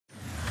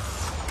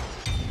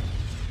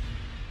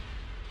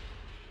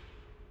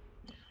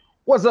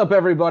What's up,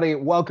 everybody?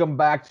 Welcome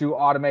back to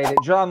Automated.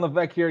 John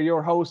Levesque here,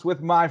 your host,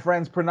 with my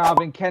friends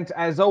Pranav and Kent.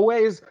 As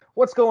always,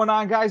 what's going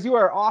on, guys? You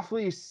are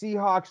awfully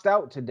Seahawksed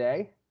out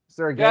today. Is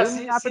there a game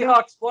happening?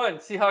 Seahawks won.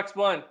 Seahawks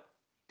won.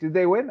 Did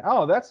they win?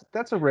 Oh,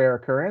 that's a rare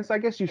occurrence. I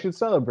guess you should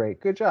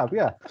celebrate. Good job.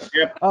 Yeah.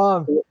 Yep.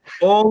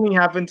 Only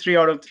happened 3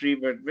 out of 3,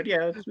 but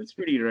yeah, it's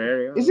pretty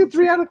rare. Yeah. Is it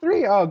 3 out of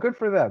 3? Oh, good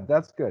for them.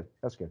 That's good.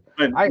 That's good.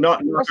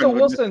 Russell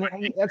Wilson,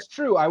 that's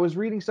true. I was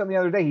reading something the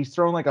other day. He's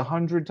thrown like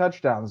 100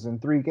 touchdowns in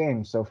 3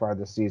 games so far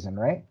this season,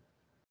 right?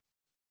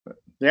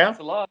 Yeah. That's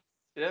a lot.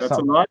 Yeah. That's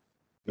a lot.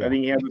 Yeah. I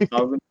think he has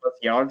 1,000+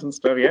 yards and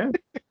stuff. Yeah.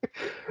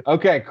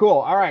 Okay, cool.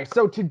 All right.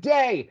 So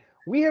today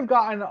we have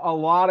gotten a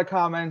lot of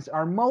comments.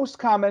 Our most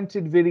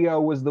commented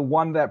video was the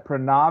one that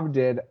Pranav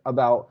did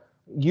about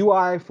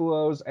UI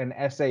flows and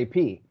SAP.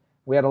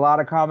 We had a lot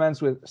of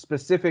comments with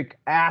specific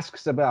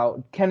asks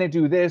about, can it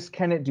do this?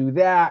 Can it do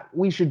that?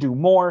 We should do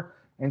more.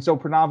 And so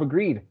Pranav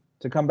agreed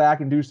to come back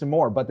and do some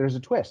more. But there's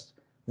a twist.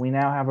 We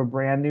now have a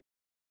brand new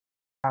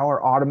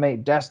Power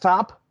Automate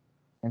desktop.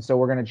 And so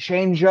we're going to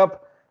change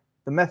up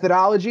the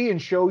methodology and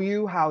show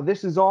you how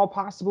this is all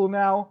possible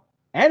now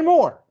and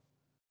more.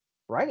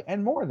 Right?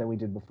 And more than we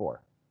did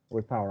before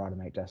with Power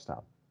Automate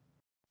desktop.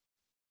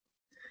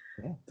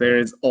 Yeah. There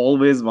is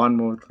always one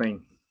more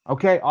thing.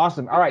 Okay,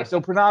 awesome. All right,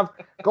 so Pranav,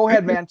 go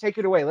ahead, man. Take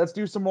it away. Let's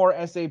do some more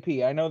SAP.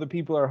 I know the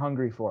people are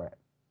hungry for it.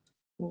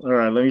 All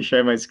right, let me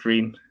share my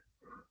screen.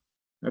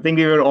 I think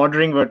we were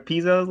ordering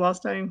pizzas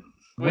last time.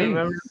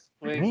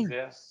 Wings,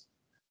 yes.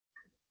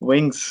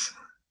 Wings.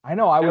 I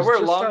know. We're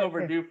long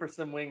overdue for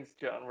some wings,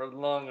 John. We're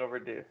long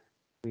overdue.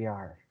 We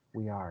are.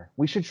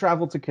 We should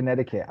travel to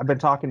Connecticut. I've been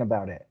talking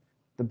about it.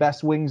 The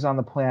best wings on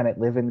the planet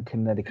live in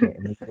Connecticut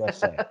in the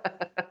USA.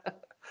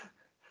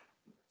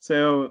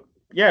 So,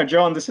 yeah,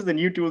 John, this is the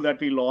new tool that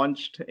we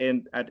launched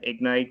at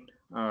Ignite.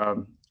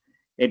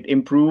 It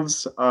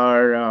improves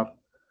our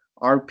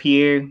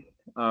RPA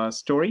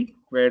story,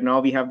 where now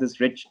we have this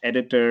rich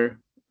editor,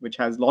 which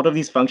has a lot of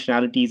these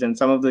functionalities, and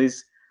some of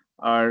these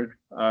are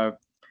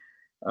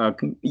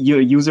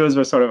your users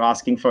were sort of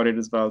asking for it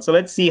as well. So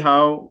let's see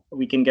how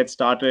we can get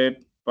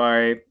started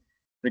by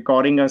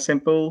recording a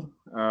simple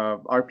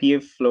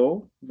RPA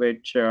flow,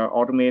 which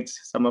automates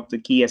some of the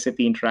key SAP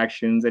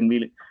interactions, and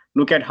we'll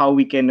look at how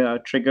we can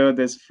trigger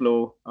this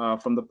flow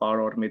from the Power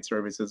Automate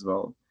service as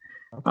well.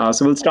 Okay.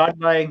 So we'll start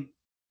by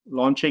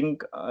launching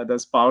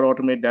this Power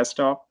Automate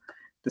desktop.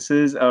 This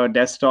is a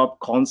desktop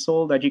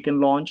console that you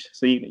can launch.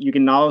 So you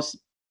can now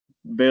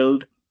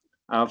build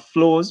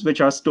flows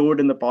which are stored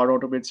in the Power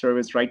Automate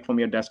service right from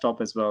your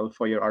desktop as well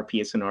for your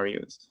RPA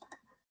scenarios.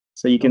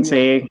 So you can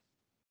say,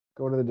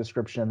 go to the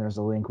description. There's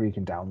a link where you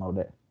can download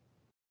it.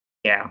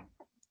 Yeah.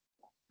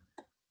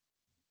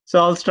 So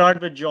I'll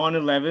start with John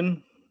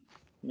 11.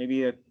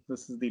 Maybe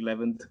this is the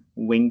 11th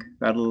wing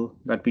that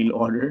we'll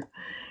order.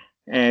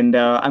 And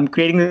I'm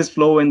creating this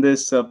flow in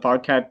this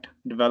Parquet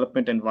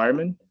development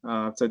environment.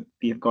 So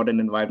we have got an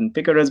environment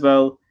picker as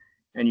well.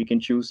 And you can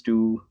choose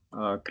to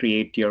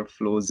create your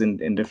flows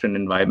in different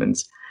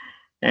environments.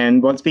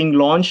 And what's being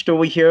launched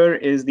over here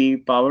is the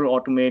Power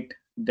Automate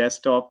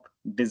Desktop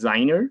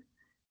Designer.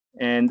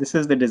 And this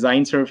is the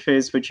design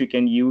surface which you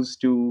can use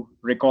to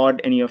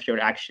record any of your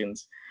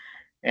actions.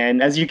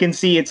 And as you can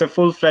see, it's a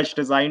full-fledged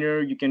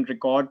designer. You can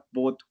record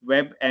both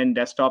web and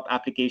desktop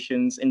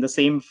applications in the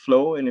same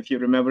flow. And if you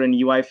remember in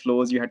UI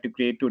flows, you had to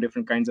create 2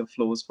 different kinds of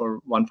flows,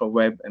 one for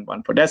web and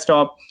one for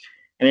desktop.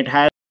 And it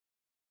has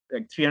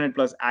like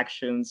 300+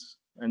 actions,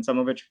 and some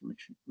of which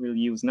we'll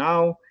use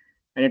now.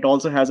 And it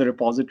also has a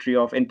repository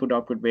of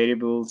input-output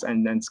variables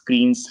and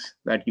screens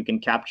that you can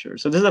capture.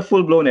 So this is a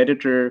full-blown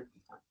editor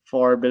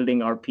for building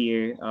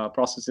RPA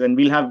processes. And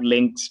we'll have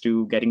links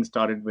to getting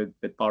started with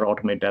Power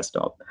Automate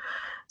Desktop.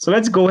 So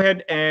let's go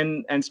ahead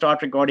and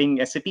start recording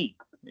SAP.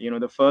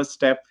 The first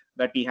step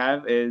that we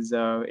have is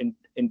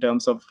in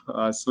terms of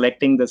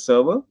selecting the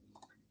server.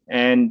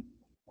 And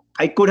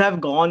I could have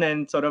gone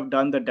and sort of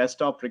done the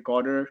desktop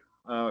recorder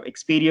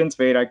experience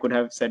where I could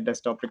have set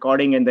desktop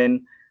recording and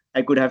then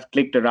I could have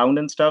clicked around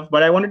and stuff.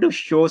 But I wanted to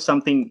show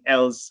something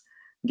else,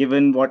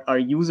 given what our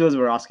users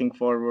were asking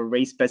for were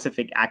very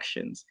specific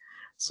actions.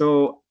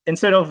 So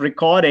instead of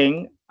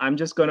recording, I'm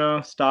just going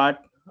to start,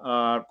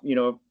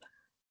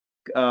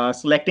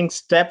 selecting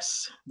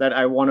steps that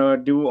I want to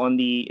do in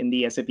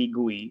the SAP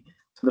GUI.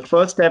 So the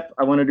first step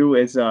I want to do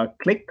is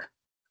click,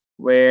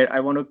 where I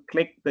want to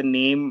click the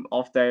name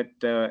of that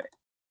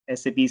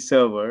SAP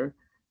server.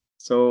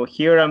 So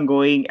here I'm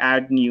going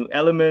add new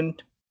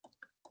element.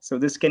 So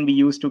this can be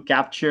used to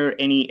capture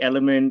any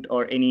element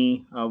or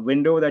any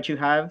window that you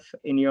have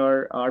in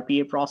your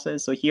RPA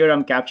process. So here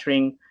I'm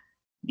capturing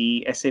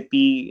the SAP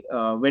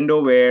window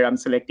where I'm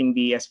selecting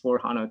the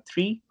S/4HANA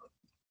 3.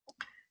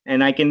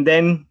 And I can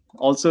then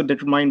also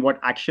determine what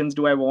actions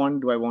do I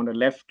want. Do I want a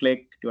left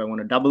click? Do I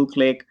want a double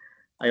click?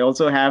 I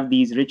also have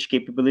these rich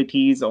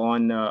capabilities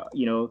on,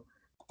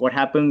 what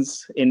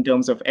happens in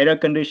terms of error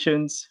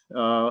conditions,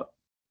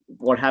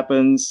 what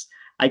happens.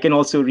 I can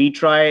also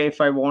retry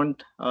if I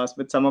want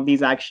with some of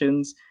these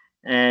actions.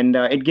 And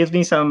it gives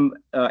me some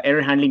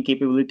error handling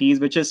capabilities,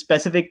 which is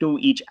specific to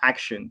each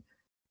action.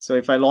 So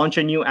if I launch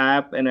a new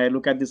app and I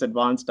look at this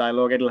advanced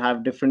dialog, it'll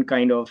have different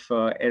kind of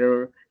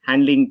error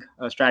handling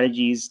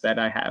strategies that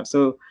I have.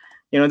 So,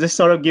 this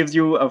sort of gives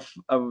you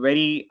a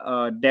very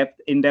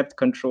in-depth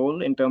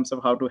control in terms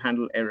of how to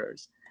handle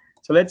errors.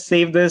 So let's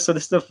save this. So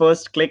this is the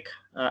first click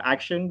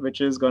action,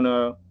 which is going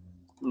to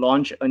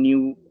launch a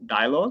new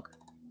dialog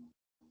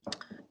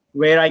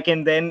where I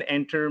can then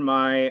enter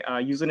my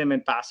username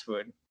and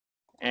password.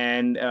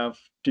 And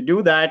to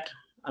do that,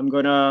 I'm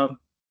going to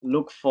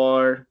look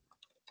for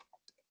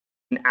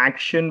an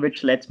action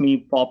which lets me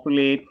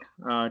populate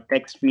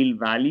text field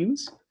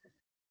values.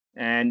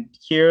 And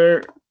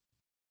here,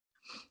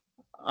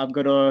 I'm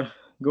going to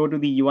go to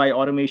the UI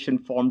automation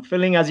form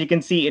filling. As you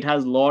can see, it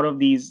has a lot of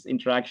these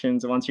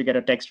interactions. Once you get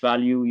a text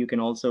value, you can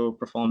also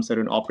perform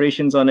certain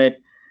operations on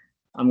it.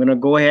 I'm going to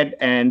go ahead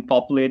and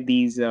populate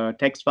these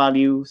text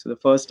values. So the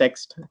first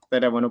text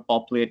that I want to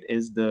populate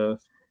is the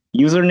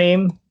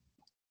username.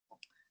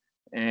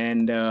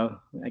 And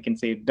I can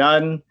say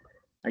done.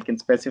 I can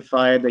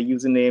specify the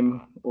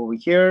username over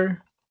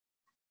here.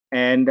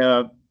 And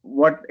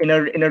what in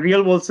a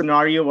real world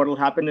scenario, what will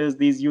happen is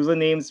these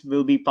usernames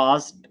will be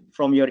passed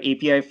from your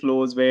API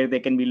flows where they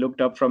can be looked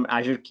up from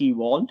Azure Key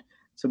Vault.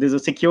 So there's a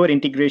secure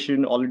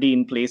integration already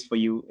in place for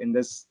you. In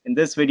this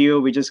video,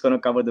 we're just going to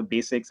cover the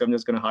basics. I'm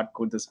just going to hard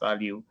code this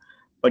value.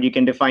 But you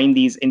can define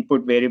these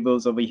input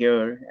variables over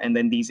here, and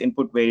then these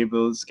input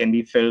variables can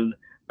be filled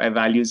by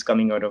values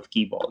coming out of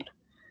Key Vault.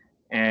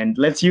 And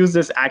let's use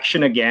this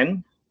action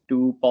again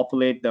to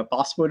populate the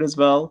password as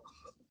well.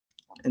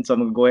 And so I'm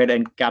going to go ahead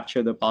and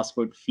capture the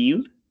password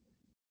field.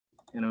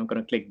 And I'm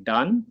going to click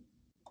done.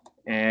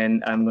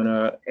 And I'm going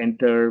to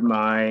enter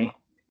my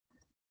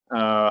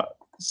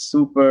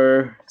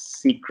super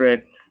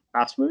secret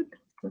password,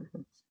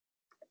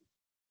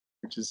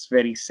 which is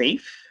very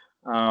safe.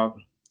 And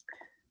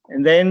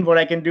then what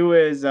I can do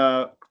is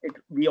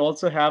we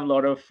also have a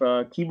lot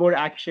of keyboard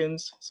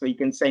actions. So you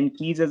can send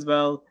keys as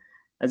well.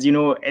 As you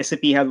know,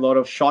 SAP has a lot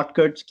of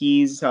shortcut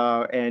keys.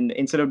 And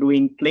instead of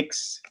doing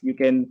clicks, you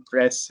can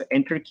press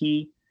enter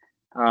key.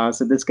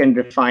 So this can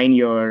define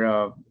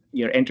your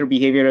enter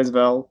behavior as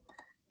well.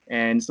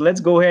 And so let's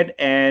go ahead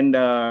and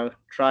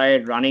try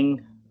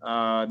running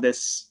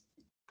this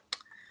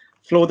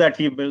flow that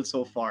we've built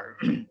so far.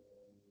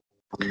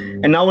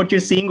 And now what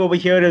you're seeing over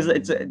here is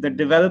the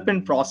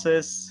development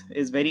process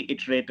is very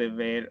iterative,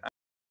 where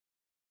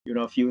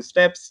a few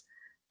steps.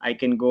 I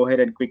can go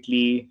ahead and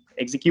quickly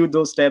execute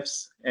those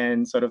steps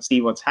and sort of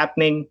see what's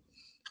happening.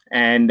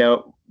 And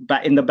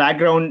in the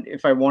background,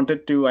 if I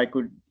wanted to, I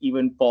could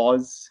even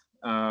pause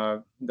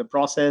the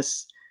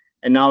process.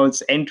 And now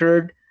it's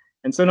entered.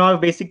 And so now I've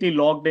basically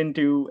logged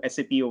into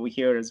SAP over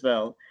here as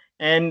well.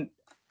 And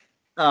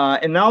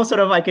now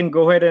sort of I can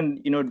go ahead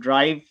and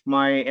drive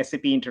my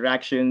SAP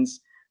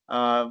interactions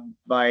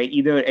by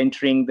either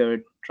entering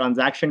the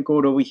transaction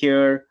code over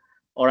here,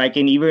 or I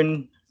can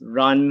even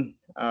run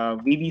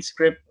VB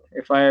script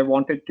if I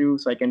wanted to.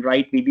 So I can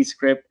write VB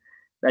script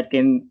that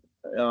can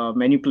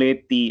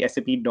manipulate the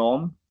SAP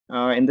DOM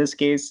in this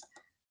case.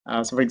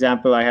 So for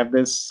example, I have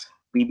this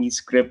VB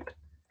script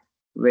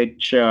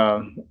which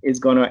is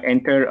going to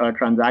enter a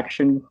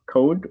transaction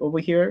code over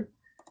here.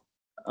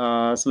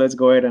 So let's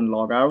go ahead and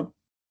log out.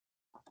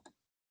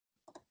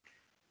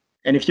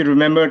 And if you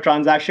remember,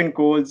 transaction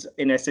codes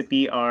in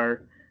SAP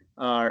are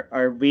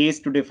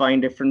ways to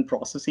define different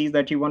processes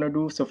that you want to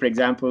do. So for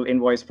example,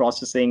 invoice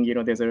processing,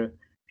 there's a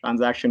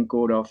transaction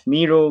code of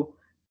Miro.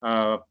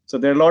 So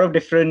there are a lot of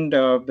different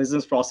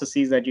business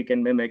processes that you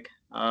can mimic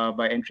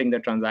by entering the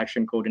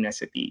transaction code in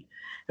SAP.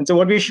 And so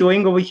what we're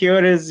showing over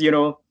here is,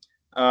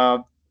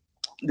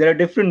 there are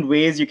different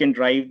ways you can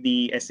drive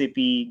the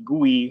SAP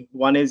GUI.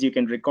 One is you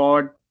can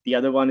record. The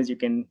other one is you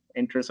can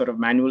enter sort of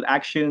manual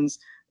actions.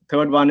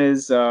 Third one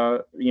is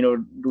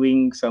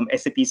doing some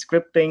SAP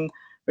scripting,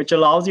 which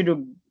allows you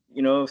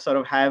to sort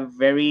of have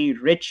very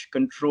rich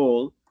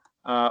control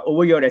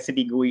over your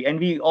SAP GUI. And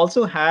we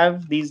also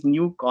have these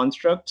new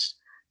constructs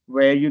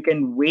where you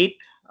can wait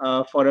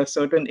for a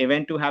certain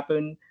event to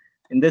happen.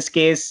 In this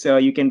case,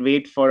 you can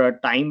wait for a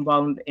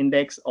time-bound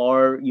index,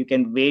 or you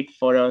can wait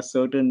for a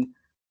certain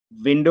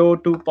window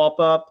to pop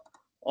up,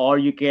 or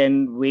you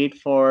can wait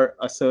for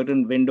a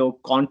certain window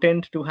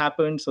content to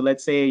happen. So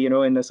let's say,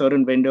 in a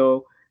certain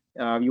window,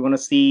 you want to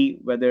see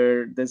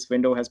whether this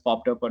window has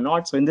popped up or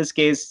not. So in this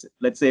case,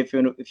 let's say if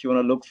you want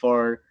to look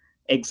for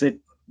exit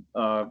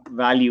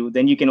value,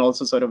 then you can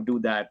also sort of do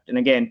that. And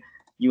again,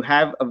 you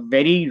have a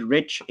very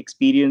rich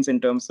experience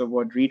in terms of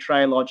what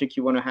retry logic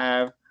you want to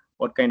have,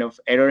 what kind of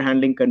error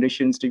handling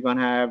conditions do you want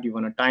to have, do you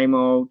want to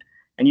timeout,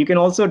 and you can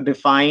also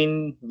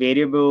define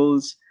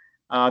variables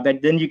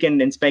that then you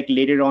can inspect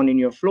later on in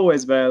your flow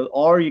as well,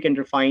 or you can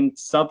define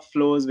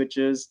subflows, which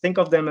is, think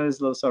of them as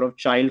the sort of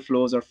child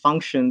flows or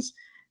functions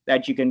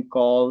that you can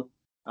call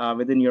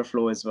within your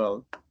flow as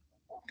well.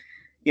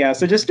 Yeah,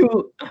 so just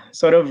to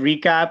sort of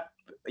recap,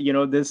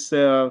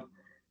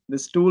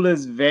 this tool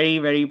is very,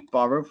 very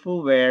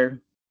powerful,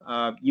 where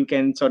you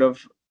can sort of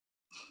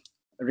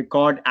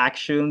record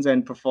actions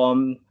and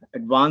perform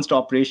advanced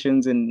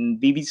operations in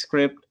VB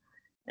script,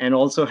 and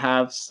also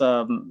have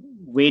some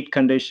wait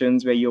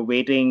conditions where you're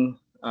waiting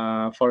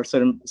for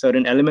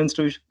certain elements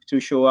to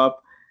show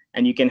up,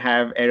 and you can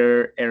have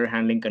error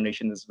handling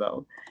conditions as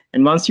well.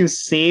 And once you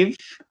save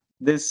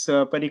this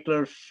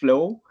particular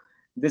flow,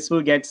 this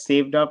will get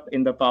saved up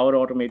in the Power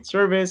Automate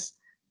service.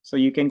 So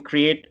you can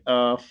create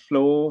a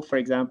flow, for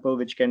example,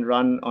 which can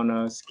run on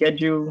a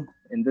schedule.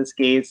 In this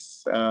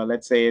case,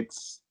 let's say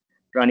it's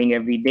running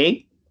every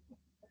day.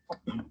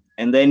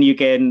 And then you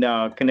can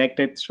connect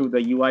it through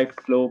the UI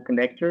flow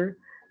connector.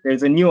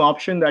 There's a new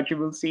option that you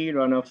will see,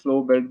 run a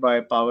flow built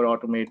by Power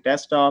Automate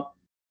Desktop,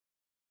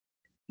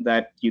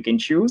 that you can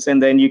choose.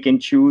 And then you can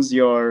choose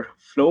your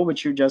flow,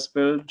 which you just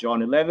built,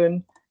 John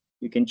 11.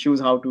 You can choose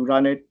how to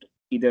run it,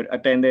 either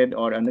attended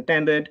or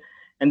unattended.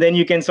 And then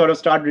you can sort of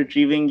start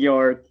retrieving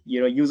your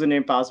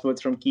username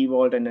passwords from Key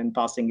Vault and then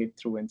passing it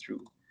through and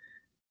through.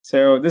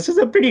 So this is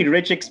a pretty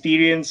rich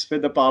experience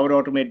with the Power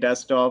Automate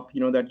Desktop,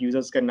 that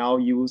users can now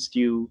use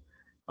to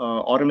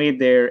automate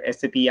their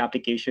SAP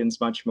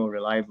applications much more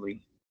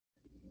reliably.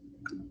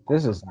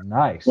 This is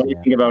nice. What do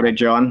you think about it,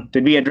 John?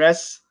 Did we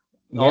address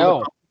all the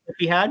problems that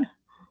we had?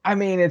 I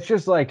mean, it's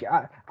just like,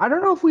 I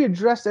don't know if we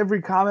addressed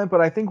every comment,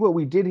 but I think what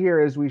we did here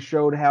is we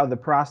showed how the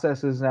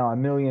process is now a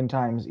million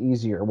times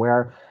easier,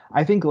 where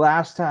I think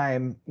last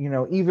time,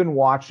 even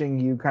watching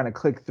you kind of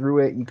click through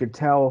it, you could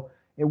tell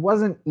it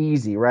wasn't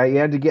easy, right? You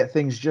had to get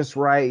things just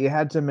right. You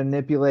had to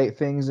manipulate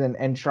things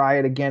and try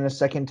it again a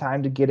second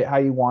time to get it how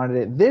you wanted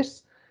it.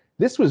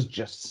 This was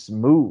just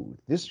smooth.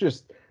 This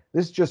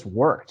just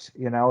worked.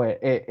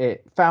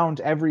 It found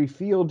every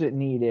field it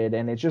needed,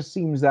 and it just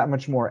seems that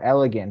much more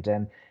elegant.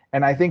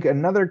 And I think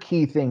another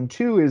key thing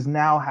too is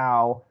now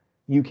how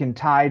you can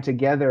tie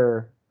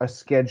together a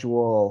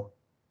schedule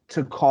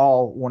to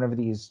call one of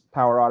these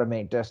Power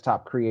Automate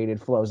Desktop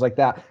created flows, like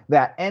that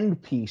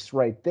end piece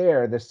right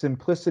there, the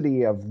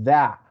simplicity of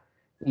that,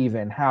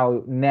 even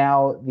how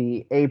now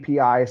the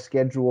API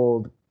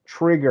scheduled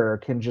trigger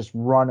can just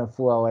run a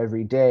flow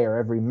every day or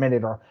every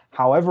minute or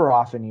however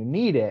often you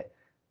need it.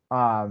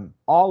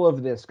 All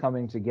of this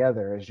coming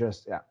together is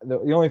just, the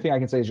only thing I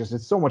can say is just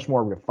it's so much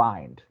more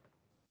refined.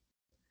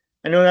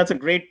 I know that's a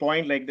great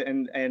point.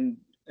 And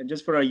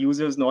just for our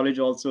users' knowledge,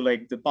 also,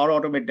 like the Power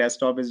Automate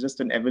Desktop is just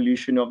an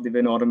evolution of the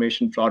Win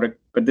Automation product.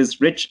 But this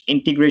rich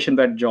integration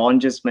that John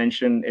just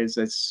mentioned is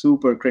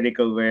super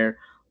critical, where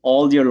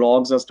all your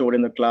logs are stored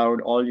in the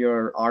cloud, all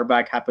your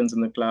RBAC happens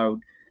in the cloud,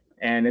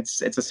 and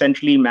it's a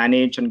centrally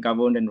managed and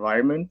governed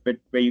environment, but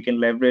where you can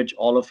leverage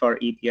all of our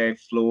API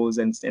flows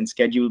and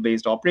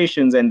schedule-based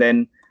operations. And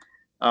then,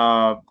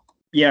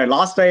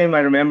 last time I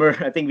remember,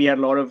 I think we had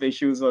a lot of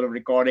issues sort of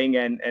recording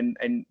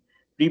and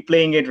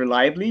replaying it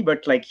reliably,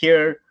 but like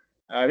here,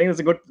 I think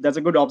that's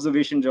a good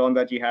observation, John,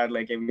 that you had.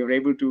 Like, we were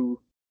able to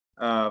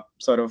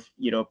sort of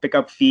pick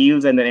up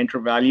fields and then enter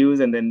values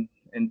and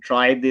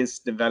try this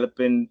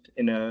development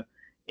in a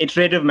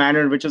iterative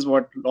manner, which is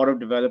what a lot of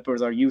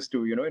developers are used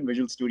to, in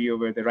Visual Studio,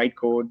 where they write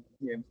code,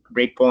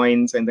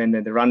 breakpoints, and then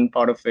they run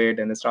part of it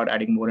and they start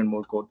adding more and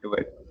more code to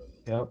it.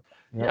 Yep.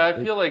 Yeah,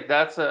 I feel like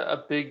that's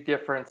a big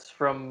difference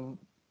from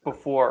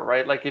before,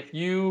 right? Like if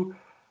you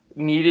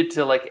needed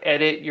to like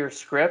edit your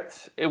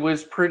script, it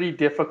was pretty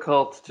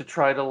difficult to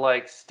try to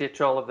like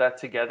stitch all of that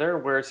together.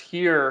 Whereas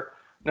here,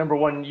 number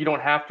one, you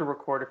don't have to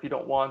record if you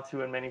don't want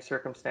to in many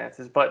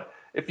circumstances. But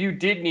if you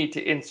did need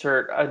to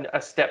insert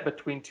a step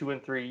between 2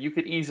 and 3, you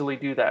could easily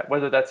do that,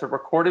 whether that's a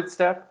recorded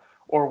step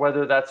or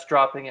whether that's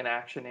dropping an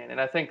action in.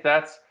 And I think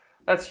that's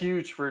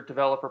huge for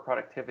developer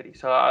productivity.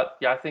 So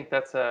I think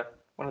that's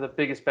one of the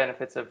biggest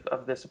benefits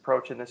of this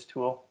approach in this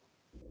tool.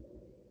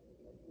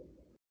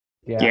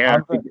 Yeah.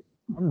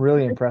 I'm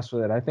really impressed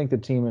with it. I think the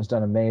team has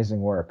done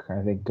amazing work.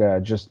 I think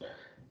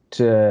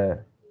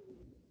the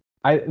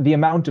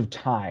amount of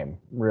time,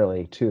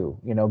 really, too,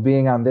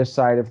 being on this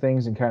side of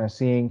things and kind of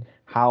seeing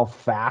how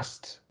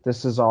fast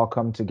this has all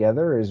come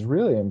together is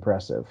really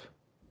impressive.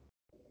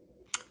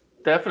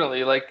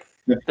 Definitely. Like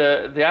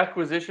the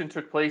acquisition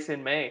took place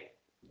in May,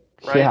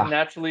 right? Yeah.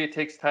 Naturally, it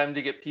takes time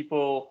to get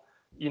people,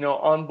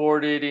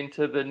 onboarded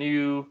into the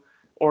new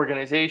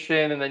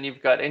organization. And then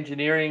you've got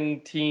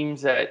engineering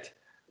teams that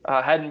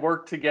hadn't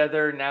worked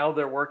together. Now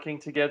they're working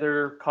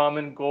together,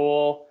 common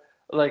goal.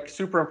 Like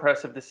super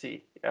impressive to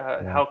see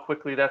how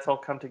quickly that's all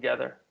come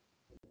together.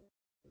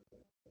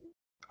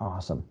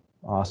 Awesome.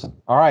 All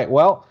right.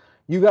 Well,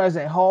 you guys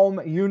at home,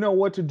 you know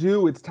what to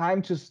do. It's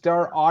time to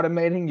start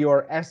automating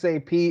your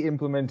SAP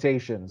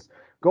implementations.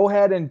 Go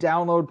ahead and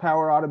download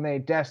Power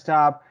Automate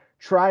Desktop.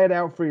 Try it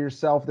out for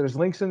yourself. There's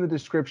links in the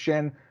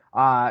description.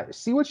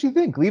 See what you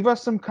think. Leave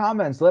us some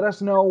comments. Let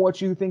us know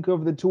what you think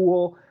of the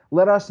tool.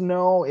 Let us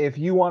know if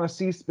you want to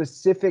see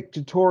specific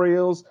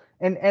tutorials.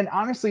 And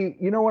honestly,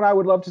 you know what I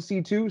would love to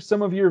see too?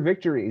 Some of your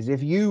victories.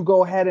 If you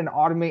go ahead and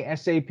automate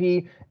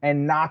SAP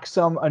and knock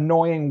some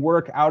annoying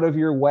work out of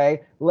your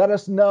way, let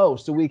us know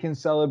so we can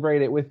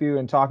celebrate it with you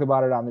and talk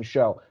about it on the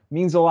show. It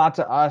means a lot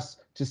to us.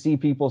 to see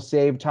people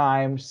save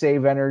time,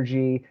 save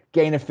energy,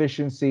 gain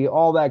efficiency,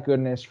 all that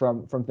goodness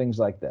from things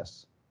like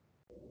this.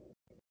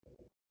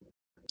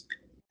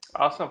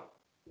 Awesome.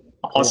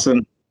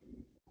 Awesome.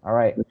 All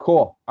right,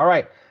 cool. All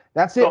right.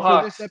 That's it Go for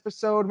Hawks. this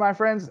episode, my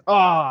friends.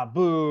 Ah,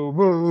 boo,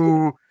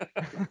 boo.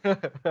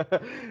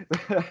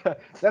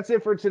 That's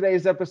it for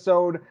today's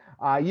episode.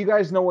 You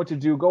guys know what to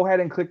do. Go ahead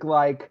and click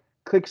like,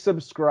 click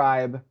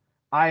subscribe.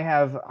 I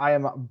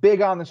am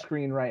big on the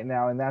screen right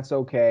now, and that's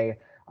okay.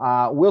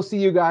 We'll see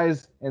you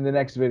guys in the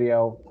next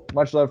video.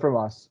 Much love from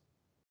us.